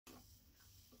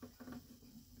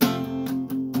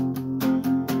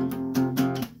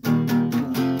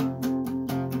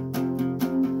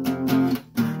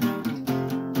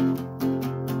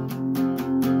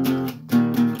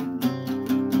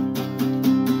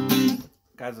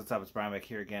Guys, what's up? It's Brian back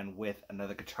here again with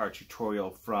another guitar tutorial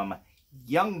from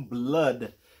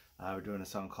YUNGBLUD. We're doing a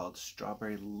song called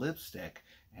Strawberry Lipstick,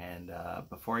 and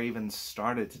before I even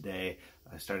started today,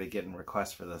 I started getting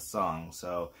requests for this song,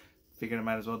 so figured I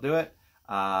might as well do it.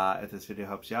 If this video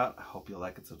helps you out, I hope you'll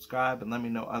like and subscribe, and let me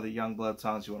know other YUNGBLUD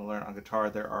songs you want to learn on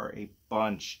guitar. There are a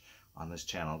bunch on this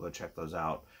channel. Go check those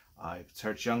out. You can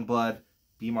search YUNGBLUD,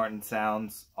 B. Martin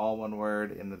Sounds, all one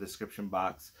word, in the description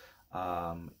box.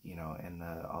 You know, and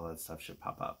all that stuff should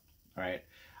pop up. All right.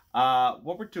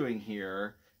 What we're doing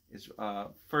here is,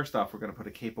 first off, we're going to put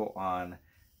a capo on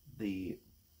the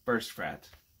first fret,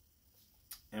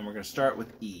 and we're going to start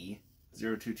with E,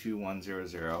 0, 2, 2, 1, 0,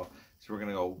 0. So we're going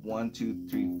to go 1, 2,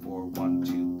 3, 4, 1,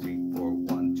 2, 3, 4,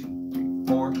 1, 2, 3,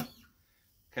 4.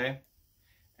 Okay.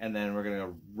 And then we're going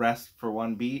to rest for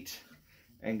one beat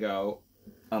and go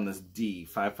on this D,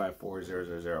 5, 5, 4, 0,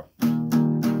 0, 0.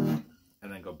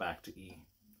 And then go back to E.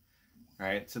 All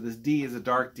right, so this D is a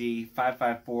dark D, 5,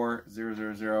 5, 4, 0,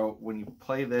 0, 0. When you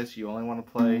play this, you only want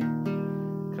to play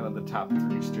kind of the top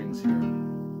 3 strings here.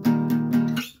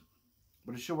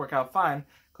 But it should work out fine,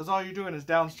 because all you're doing is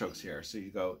downstrokes here. So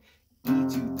you go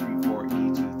E2, 3, 4,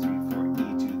 E2, 3, 4,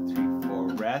 E2, 3, 4,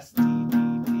 rest, D, D,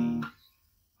 D.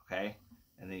 Okay,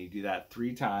 and then you do that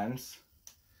 3 times.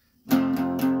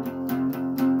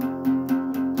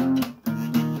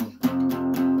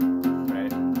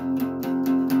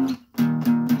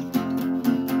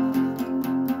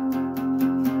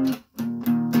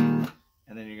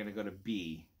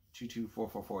 B, 2, 2, 4,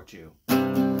 4, 4, 2.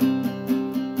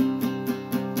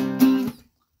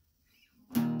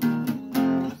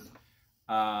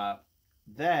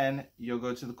 Then you'll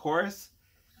go to the chorus.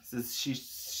 This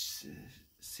is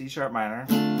C sharp minor,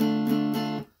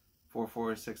 4,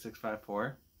 4, 6, 6, 5,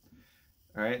 4.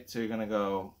 All right, so you're gonna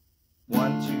go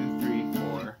 1, 2, 3,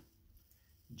 4,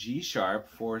 G sharp,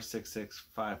 4, 6, 6,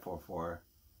 5, 4, 4,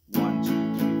 1,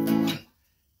 2, 3, 4.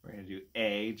 We're going to do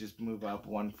A, just move up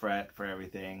 1 fret for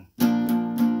everything.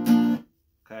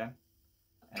 Okay?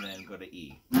 And then go to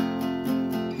E.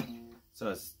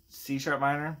 So it's C sharp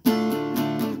minor, E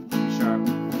sharp.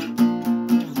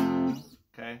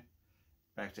 Okay?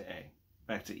 Back to A.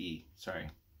 Back to E. Sorry.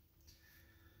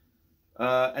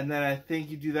 And then I think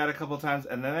you do that a couple times,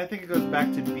 and then I think it goes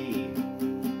back to B.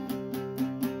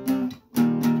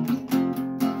 And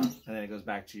then it goes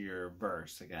back to your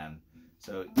verse again.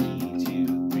 So E,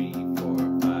 2, 3,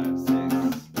 4, 5, 6.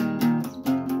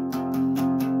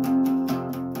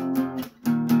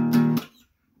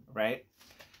 Right?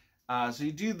 So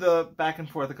you do the back and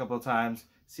forth a couple of times.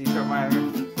 C sharp minor.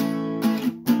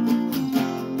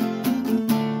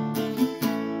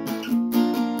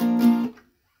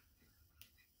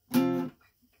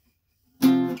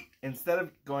 Instead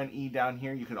of going E down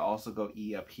here, you could also go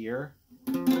E up here.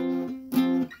 So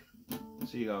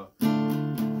you go.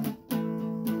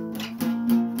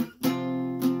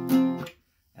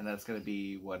 And that's going to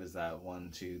be, what is that? 1,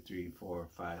 2, 3, 4,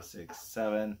 5, 6,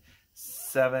 7,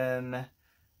 7,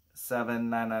 7,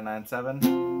 9, 9, 9,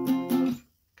 7.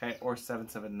 Okay, or 7,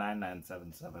 7, 9, 9,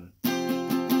 7, 7.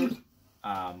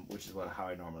 Which is how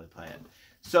I normally play it.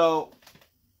 So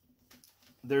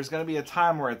there's going to be a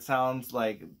time where it sounds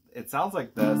like this,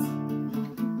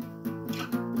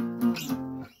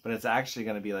 but it's actually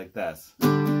going to be like this.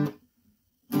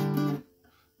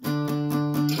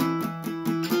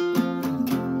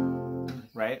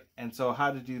 Right? And so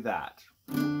how to do that?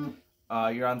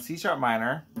 You're on C sharp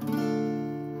minor,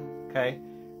 okay?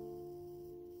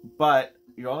 But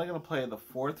you're only going to play the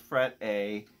 4th fret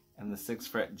A and the 6th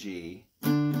fret G.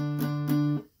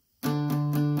 And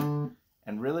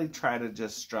really try to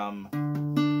just strum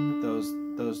those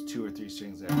 2 or 3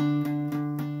 strings there.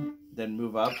 Then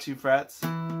move up 2 frets,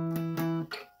 then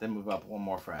move up 1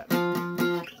 more fret.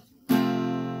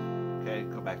 Okay,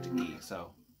 go back to E.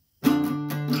 So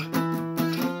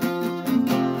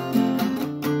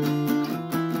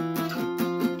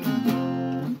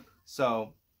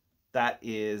that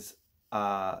is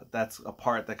that's a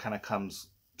part that kind of comes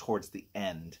towards the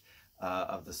end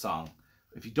of the song.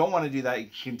 If you don't want to do that, you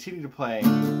can continue to play.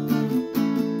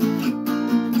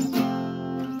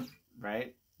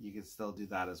 Right? You can still do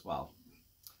that as well.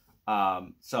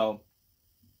 So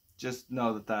just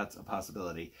know that that's a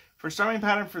possibility. For strumming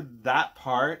pattern for that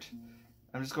part,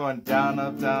 I'm just going down,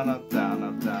 up, down, up, down,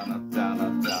 up, down, up, down,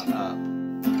 up, down, up.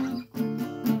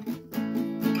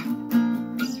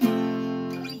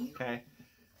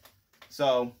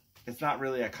 So it's not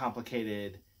really a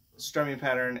complicated strumming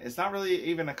pattern. It's not really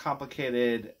even a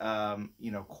complicated,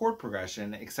 you know, chord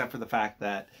progression, except for the fact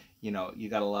that, you know, you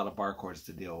got a lot of bar chords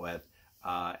to deal with,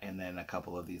 and then a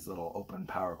couple of these little open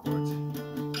power chords.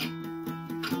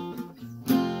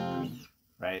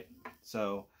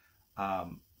 So,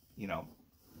 you know,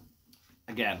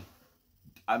 again,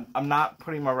 I'm not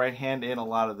putting my right hand in a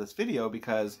lot of this video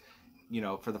because, you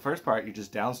know, for the first part, you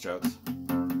just downstrokes.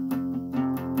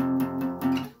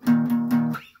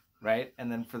 Right? And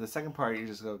then for the second part, you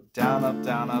just go down, up,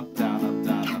 down, up, down, up,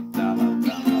 down, up, down, up,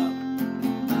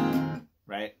 down, up.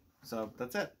 Right? So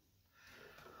that's it.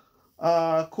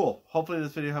 Cool. Hopefully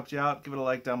this video helped you out. Give it a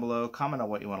like down below. Comment on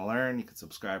what you want to learn. You can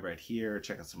subscribe right here.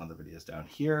 Check out some other videos down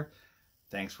here.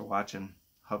 Thanks for watching.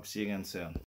 Hope to see you again soon.